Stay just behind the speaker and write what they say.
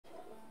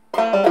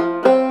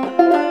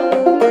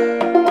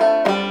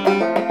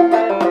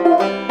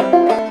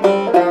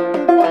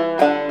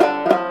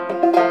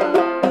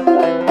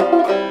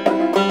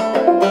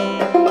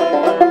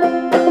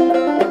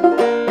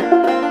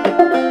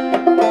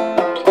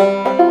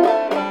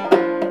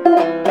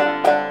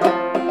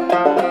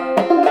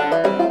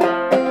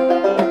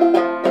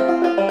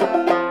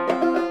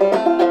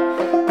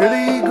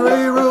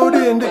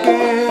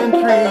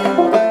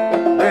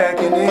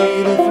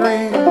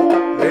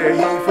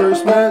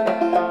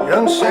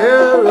young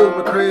Sarah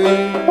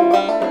McCrae.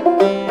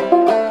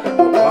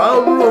 A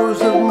wild rose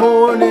of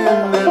morning,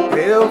 that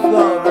pale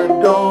flower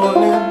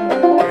dawning,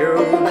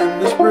 heralded in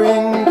the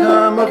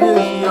springtime of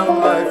his young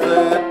life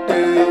that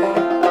day.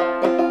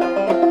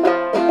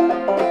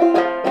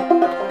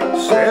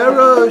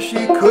 Sarah,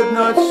 she could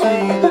not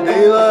see the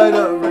daylight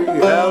of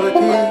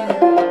reality.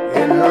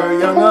 In her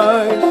young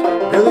eyes,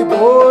 Billy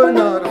bore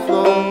not a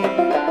flaw.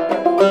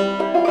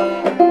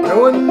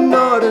 Knowing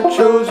not a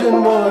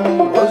chosen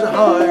one was a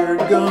hired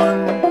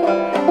gun,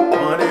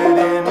 wanted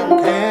in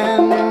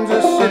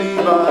Kansas City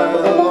by the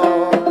law.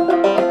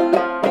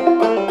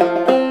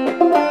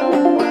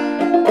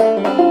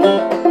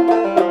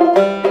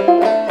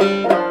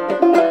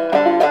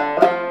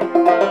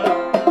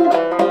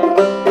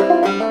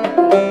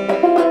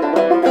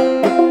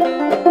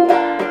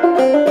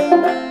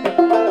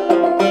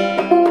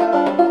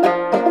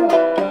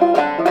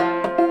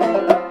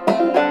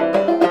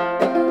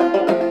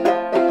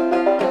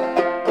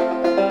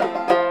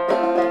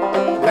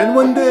 Then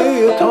one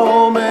day a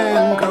tall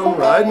man come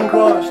riding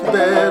across the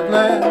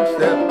badlands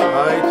that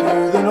lie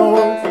to the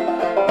north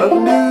of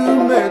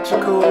New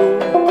Mexico.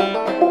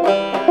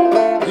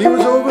 He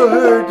was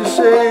overheard to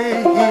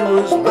say he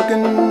was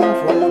looking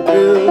for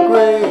Bill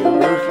Gray, a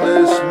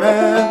ruthless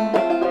man,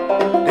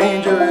 a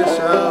dangerous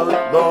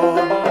outlaw.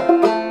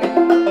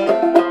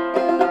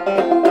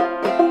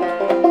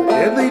 The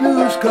deadly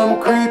news come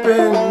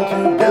creeping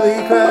to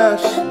Billy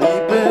fast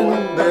sleeping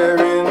there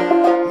in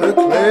the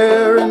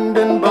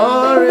Clarendon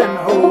Bar and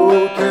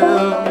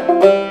Hotel.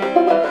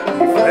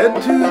 He fled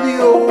to the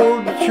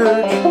old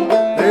church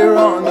there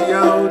on the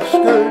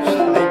outskirts,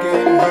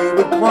 thinking he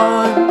would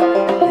climb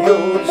the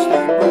old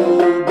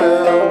steeple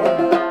bell.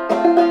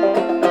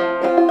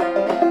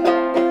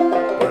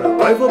 But a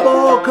rifle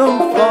ball come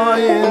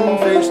flying,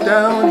 face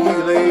down he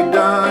lay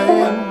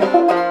dying,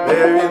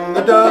 there in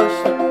the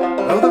dust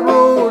of the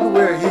road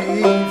where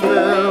he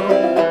fell.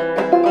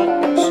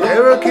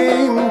 Sarah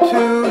came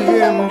to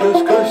him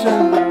just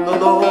cursing the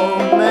law,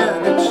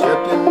 man,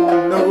 accepting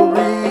no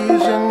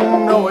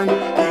reason, knowing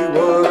he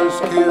was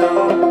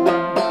killed.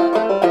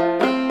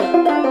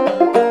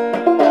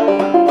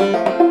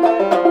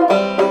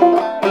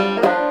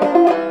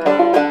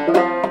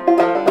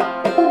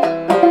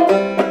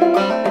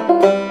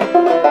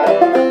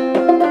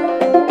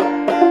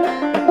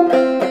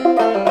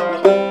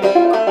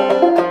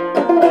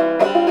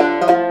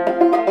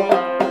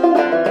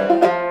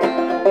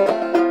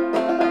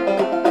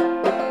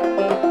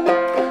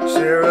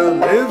 Sarah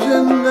lives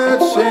in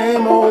that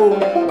same old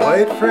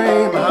white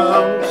frame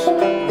house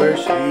where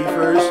she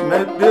first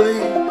met Billy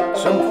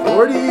some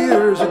 40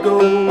 years ago.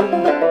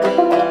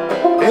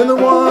 And the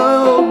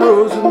wild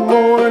rose of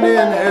morning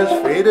has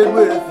faded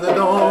with the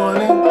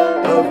dawning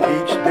of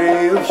each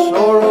day of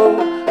sorrow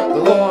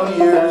the long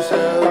years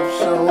have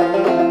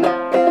sown.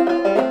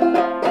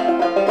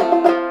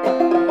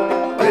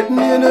 Written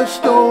in a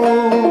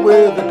stone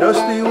where the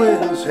dusty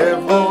winds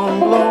have long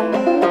blown,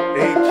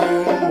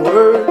 18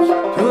 words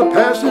to a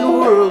passing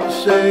world to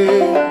say.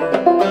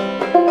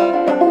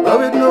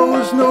 Love it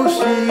knows no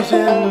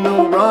season,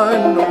 no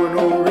rhyme, nor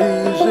no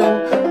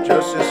reason.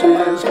 Justice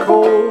is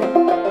cold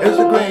as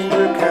the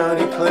Granger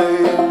County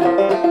clay.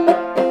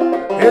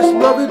 Yes,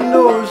 love it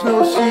knows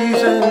no season.